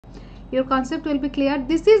Your concept will be clear.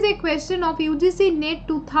 This is a question of UGC NET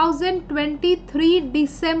 2023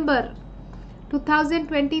 December.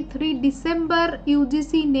 2023 December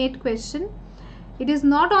UGC NET question. It is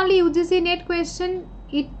not only UGC NET question,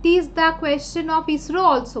 it is the question of ISRO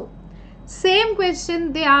also. Same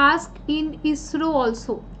question they ask in ISRO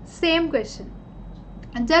also. Same question.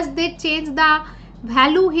 And just they change the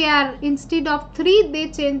value here. Instead of 3,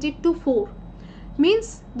 they change it to 4.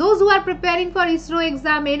 Means those who are preparing for ISRO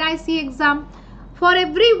exam, NIC exam, for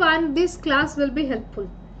everyone this class will be helpful.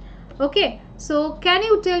 Okay, so can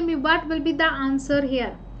you tell me what will be the answer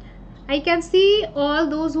here? I can see all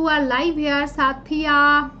those who are live here: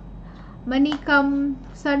 Satya, Manikam,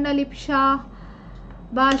 Sarnalipsha,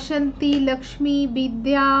 Bashanti, Lakshmi,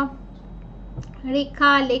 Vidya,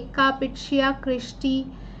 Rekha, Lekha, Pitshya,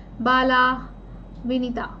 Krishti, Bala,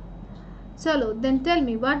 Vinita. Chalo, then tell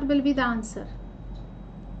me what will be the answer.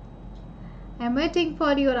 I am waiting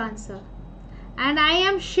for your answer. And I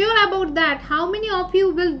am sure about that. How many of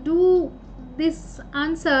you will do this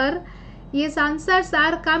answer? Yes, answers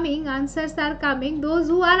are coming. Answers are coming. Those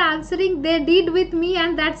who are answering, they did with me,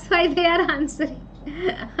 and that's why they are answering.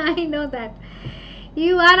 I know that.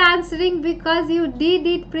 You are answering because you did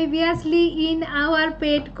it previously in our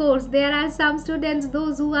paid course. There are some students,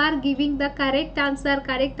 those who are giving the correct answer.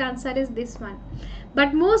 Correct answer is this one.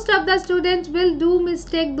 But most of the students will do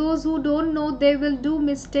mistake. Those who don't know, they will do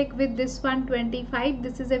mistake with this 125.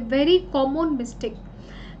 This is a very common mistake.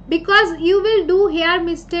 Because you will do here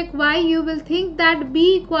mistake. Why? You will think that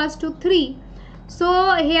B equals to 3.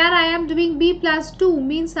 So here I am doing B plus 2.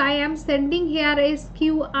 Means I am sending here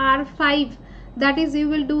SQR5. That is, you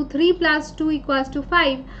will do 3 plus 2 equals to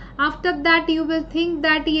 5. After that you will think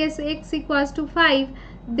that yes, x equals to 5.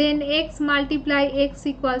 Then x multiply x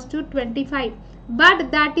equals to 25.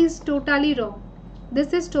 But that is totally wrong.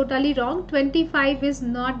 This is totally wrong. 25 is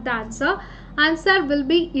not the answer. Answer will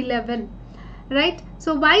be 11. Right?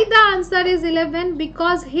 So why the answer is 11?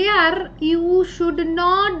 Because here you should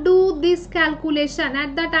not do this calculation.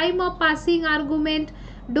 At the time of passing argument,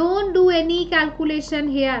 don't do any calculation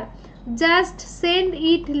here. Just send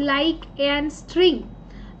it like an string.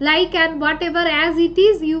 Like and whatever as it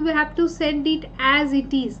is, you will have to send it as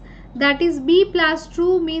it is. That is B plus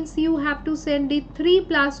 2 means you have to send it 3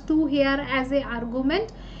 plus 2 here as a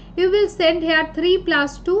argument. You will send here 3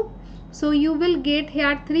 plus 2. So you will get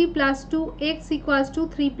here 3 plus 2, x equals to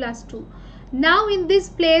 3 plus 2. Now in this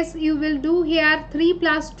place you will do here 3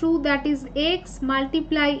 plus 2, that is x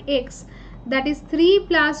multiply x. That is 3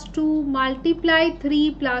 plus 2 multiply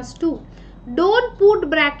 3 plus 2. Don't put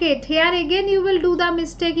bracket. Here again you will do the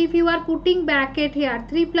mistake if you are putting bracket here.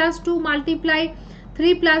 3 plus 2 multiply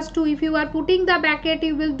 3 plus 2. If you are putting the bracket,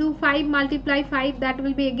 you will do 5 multiply 5. That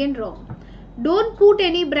will be again wrong. Don't put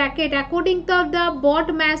any bracket. According to the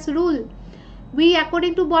BODMAS rule,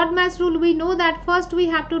 according to BODMAS rule, we know that first we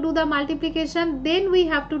have to do the multiplication, then we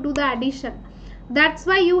have to do the addition. That's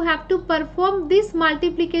why you have to perform this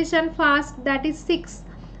multiplication first, that is 6,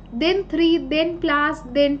 then 3, then plus,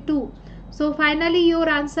 then 2. So finally your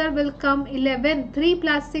answer will come 11. 3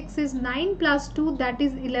 plus 6 is 9 plus 2, that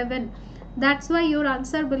is 11. That's why your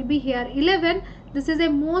answer will be here 11. This is a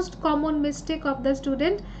most common mistake of the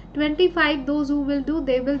student. 25, those who will do,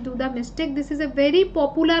 they will do the mistake. This is a very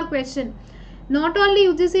popular question. Not only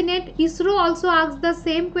UGC NET, ISRO also asks the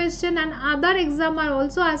same question, and other exam are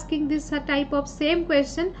also asking this type of same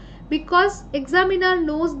question, because examiner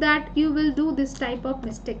knows that you will do this type of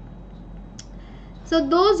mistake. So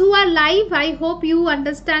those who are live, I hope you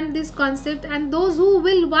understand this concept, and those who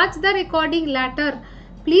will watch the recording later,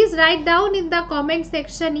 please write down in the comment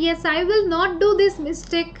section, yes, I will not do this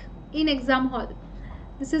mistake in exam hall.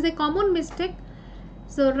 This is a common mistake.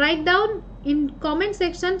 So write down in comment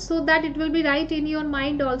section so that it will be right in your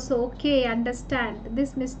mind also. Okay, understand.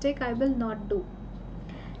 This mistake I will not do.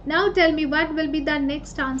 Now tell me what will be the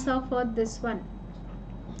next answer for this one.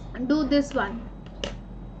 Do this one.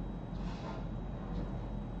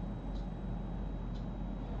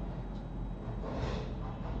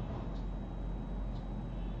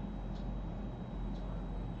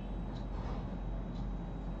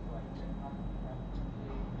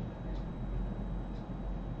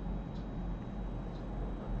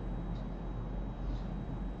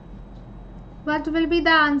 What will be the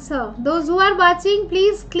answer? Those who are watching,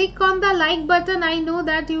 please click on the like button. I know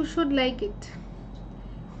that you should like it.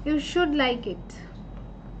 You should like it.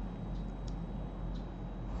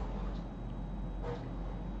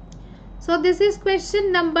 So this is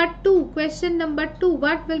question number 2. Question number 2.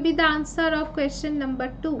 What will be the answer of question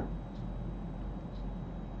number 2?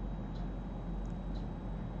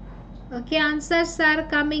 Okay, answers are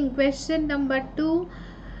coming. Question number 2.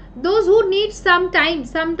 Those who need some time,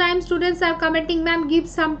 sometimes students are commenting, ma'am, give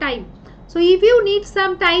some time. So if you need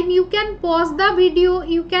some time, you can pause the video,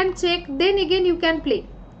 you can check, then again you can play.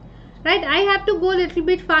 Right, I have to go a little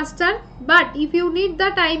bit faster, but if you need the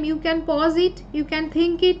time, you can pause it, you can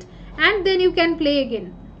think it, and then you can play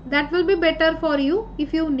again. That will be better for you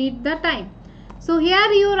if you need the time. So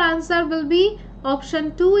here your answer will be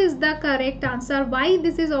option 2 is the correct answer. Why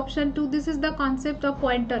this is option 2? This is the concept of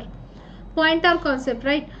pointer concept,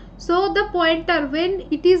 right? So the pointer, when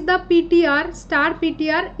it is the PTR, star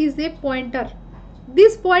PTR is a pointer.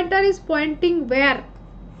 This pointer is pointing where?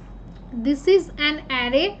 This is an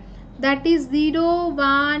array that is 0,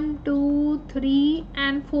 1, 2, 3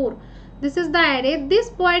 and 4. This is the array. This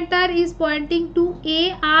pointer is pointing to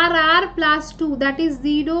ARR plus 2, that is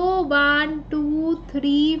 0, 1, 2,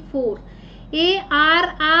 3, 4.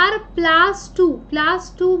 ARR plus 2.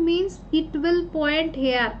 Plus 2 means it will point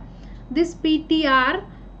here. This PTR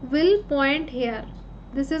will point here.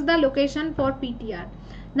 This is the location for PTR.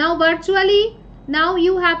 Now virtually, now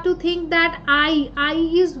you have to think that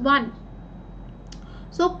I is 1.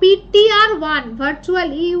 So PTR 1,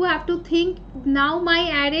 virtually you have to think, now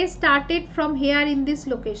my array started from here in this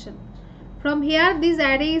location. From here this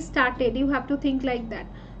array is started. You have to think like that.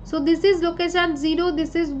 So this is location 0,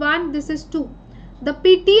 this is 1, this is 2. The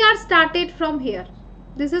PTR started from here.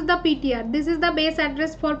 This is the PTR. This is the base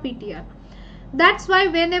address for PTR. That's why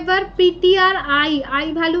whenever PTR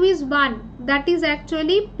I value is 1, that is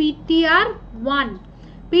actually PTR 1.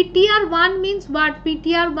 PTR 1 means what?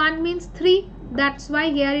 PTR 1 means 3. That's why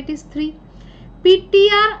here it is 3.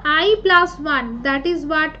 PTR I plus 1, that is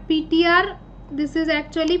what? PTR, this is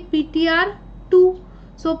actually PTR 2.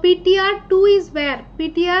 So PTR 2 is where?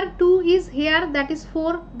 PTR 2 is here, that is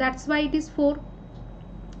 4. That's why it is 4.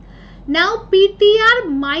 Now PTR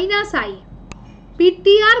minus I.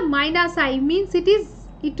 PTR minus I means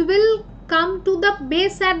it will come to the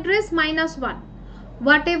base address minus 1.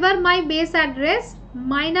 Whatever my base address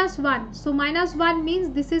minus 1. So minus 1 means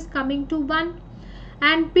this is coming to 1.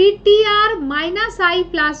 And PTR minus I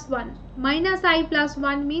plus 1. Minus I plus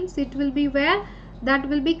 1 means it will be where? That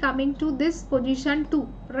will be coming to this position 2.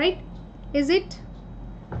 Right? Is it?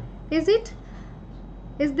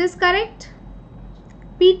 Is this correct?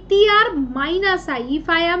 PTR minus I. If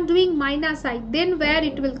I am doing minus I, then where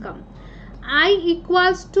it will come? I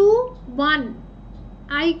equals to 1.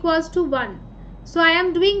 I equals to 1. So I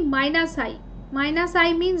am doing minus I. Minus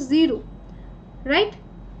I means 0. Right?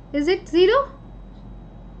 Is it 0?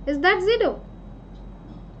 Is that 0?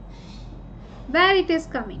 Where it is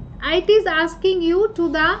coming? It is asking you to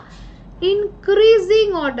the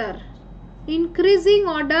increasing order. Increasing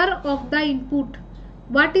order of the input.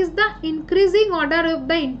 What is the increasing order of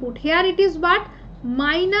the input? Here it is what?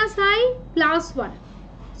 Minus I plus 1.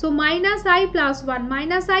 So minus I plus 1.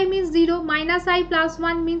 Minus I means 0. Minus I plus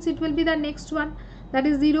 1 means it will be the next one. That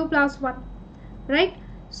is 0 plus 1. Right?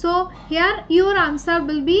 So here your answer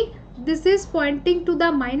will be, this is pointing to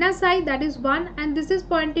the minus I, that is 1. And this is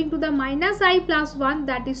pointing to the minus I plus 1,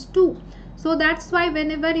 that is 2. So that's why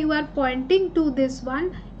whenever you are pointing to this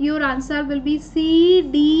one, your answer will be C,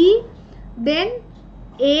 D, then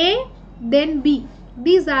A, then B.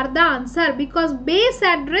 These are the answer, because base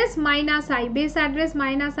address minus I. Base address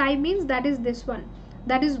minus I means that is this one.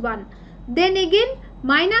 That is 1. Then again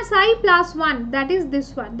minus I plus 1. That is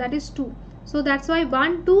this one. That is 2. So that's why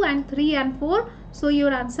 1, 2 and 3 and 4. So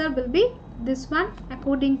your answer will be this one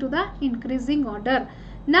according to the increasing order.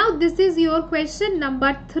 Now this is your question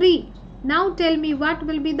number 3. Now tell me what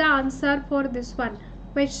will be the answer for this one.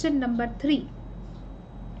 Question number 3.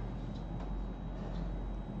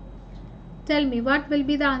 Tell me what will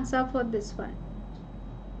be the answer for this one.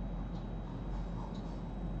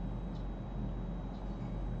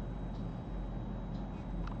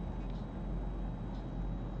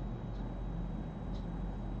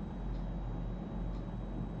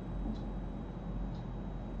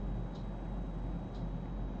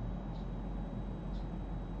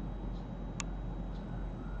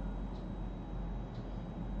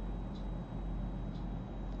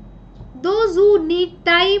 Those who need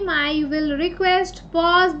time, I will request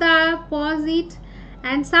pause it.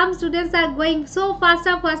 And some students are going so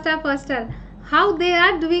faster. How they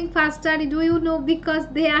are doing faster, do you know? Because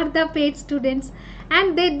they are the paid students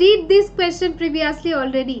and they did this question previously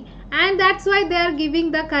already, and that's why they are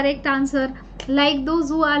giving the correct answer. Like those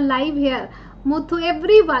who are live here, Muthu,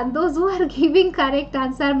 everyone, those who are giving correct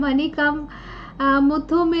answer. Manikam,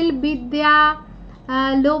 Muthumil, Vidya,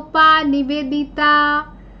 Lopa, Nivedita,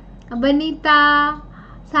 Banita,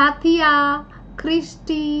 Sathia,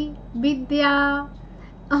 Christy, Vidya,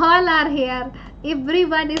 All are here.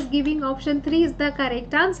 Everyone is giving option 3 is the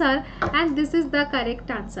correct answer, and this is the correct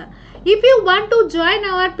answer. If you want to join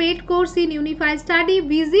our paid course in Unify Study,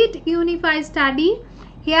 visit Unify Study.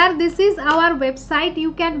 Here this is our website.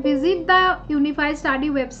 You can visit the Unify Study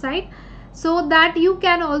website, so that you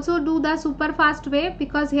can also do the super fast way,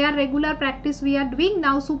 because here regular practice we are doing.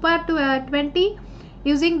 Now super 20,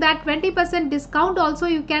 using that 20% discount also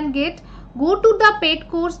you can get. Go to the paid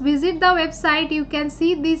course, visit the website, you can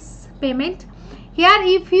see this payment. Here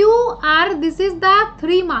if you are, this is the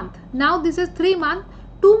 3 month. Now this is 3 month,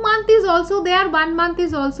 2 month is also there, 1 month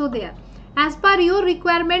is also there. As per your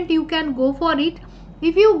requirement you can go for it.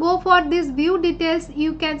 If you go for this view details,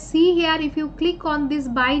 you can see here, if you click on this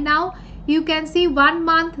buy now, you can see 1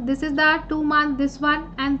 month, this is the 2 month this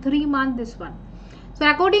one, and 3 month this one. So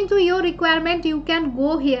according to your requirement you can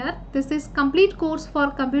go here. This is complete course for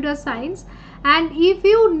computer science, and if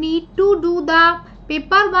you need to do the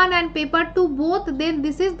paper 1 and paper 2 both, then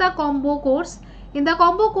this is the combo course. In the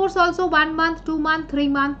combo course also 1 month, 2 month, 3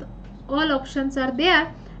 month, all options are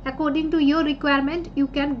there. According to your requirement you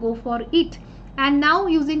can go for it. And now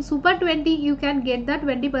using super 20 you can get the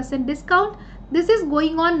 20% discount. This is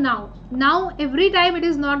going on now. Now every time it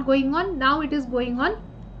is not going on, now it is going on.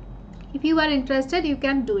 If you are interested you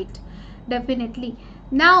can do it definitely.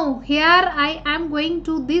 Now here I am going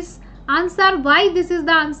to this answer. Why this is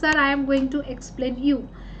the answer I am going to explain you.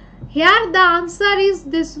 Here the answer is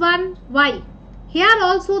this one. Why? Here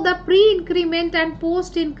also the pre-increment and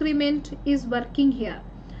post-increment is working here.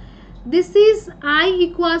 This is I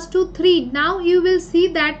equals to 3. Now you will see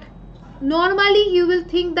that normally you will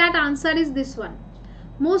think that answer is this one.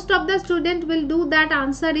 Most of the student will do that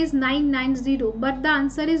answer is 990, but the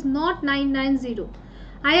answer is not 990.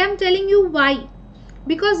 I am telling you why.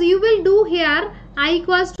 Because you will do here I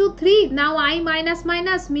equals to 3. Now I minus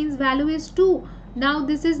minus means value is 2. Now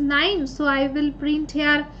this is 9. So I will print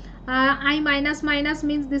here I minus minus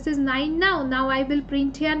means this is 9 now. Now I will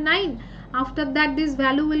print here 9. After that this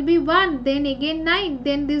value will be 1. Then again 9.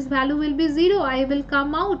 Then this value will be 0. I will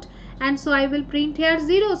come out. And so I will print here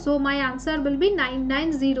 0. So my answer will be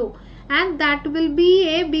 990. And that will be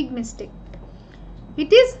a big mistake.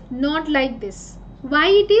 It is not like this. Why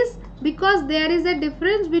it is? Because there is a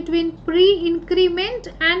difference between pre-increment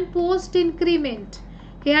and post-increment.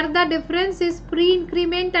 Here the difference is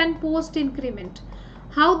pre-increment and post-increment.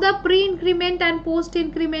 How the pre-increment and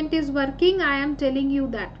post-increment is working, I am telling you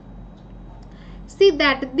that. See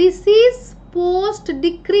that this is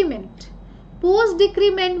post-decrement.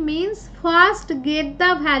 Post-decrement means first get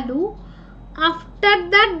the value, after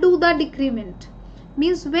that do the decrement.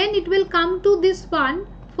 Means when it will come to this one,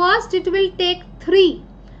 first it will take 3.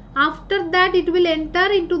 After that it will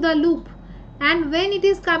enter into the loop. And when it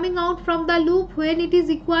is coming out from the loop, when it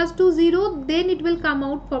is equals to 0, then it will come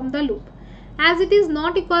out from the loop. As it is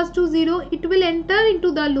not equals to 0, it will enter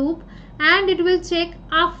into the loop and it will check.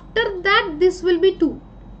 After that this will be 2.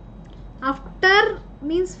 After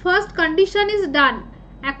means first condition is done.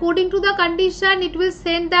 According to the condition it will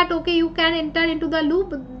send that okay you can enter into the loop,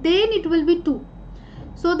 then it will be 2.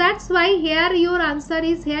 So that's why here your answer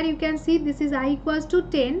is, here you can see this is I equals to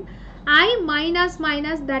 10. I minus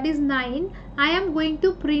minus, that is 9. I am going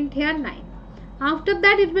to print here 9. After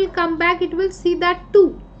that it will come back, it will see that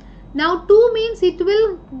 2. Now 2 means it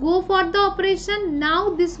will go for the operation. Now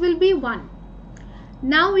this will be 1.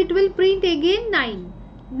 Now it will print again 9.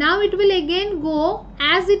 Now it will again go,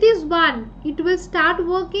 as it is 1, it will start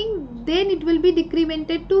working, then it will be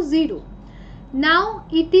decremented to 0. Now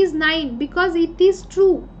it is 9 because it is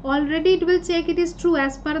true. Already it will check it is true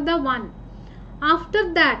as per the 1.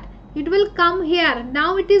 After that it will come here.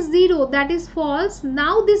 Now it is 0, that is false.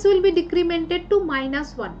 Now this will be decremented to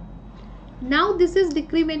minus 1. Now this is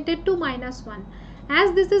decremented to minus 1.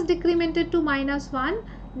 As this is decremented to minus 1,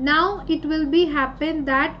 now it will be happen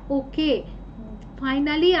that okay,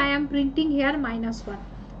 finally I am printing here minus 1.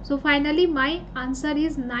 So finally my answer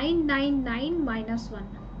is 999 minus 1.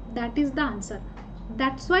 That is the answer.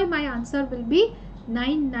 That's why my answer will be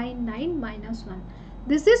 999 minus 1.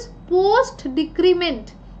 This is post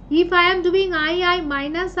decrement. If I am doing I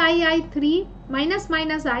minus I 3 minus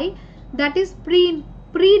minus I, that is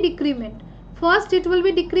pre-decrement. First it will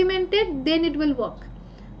be decremented, then it will work.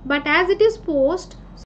 But as it is post,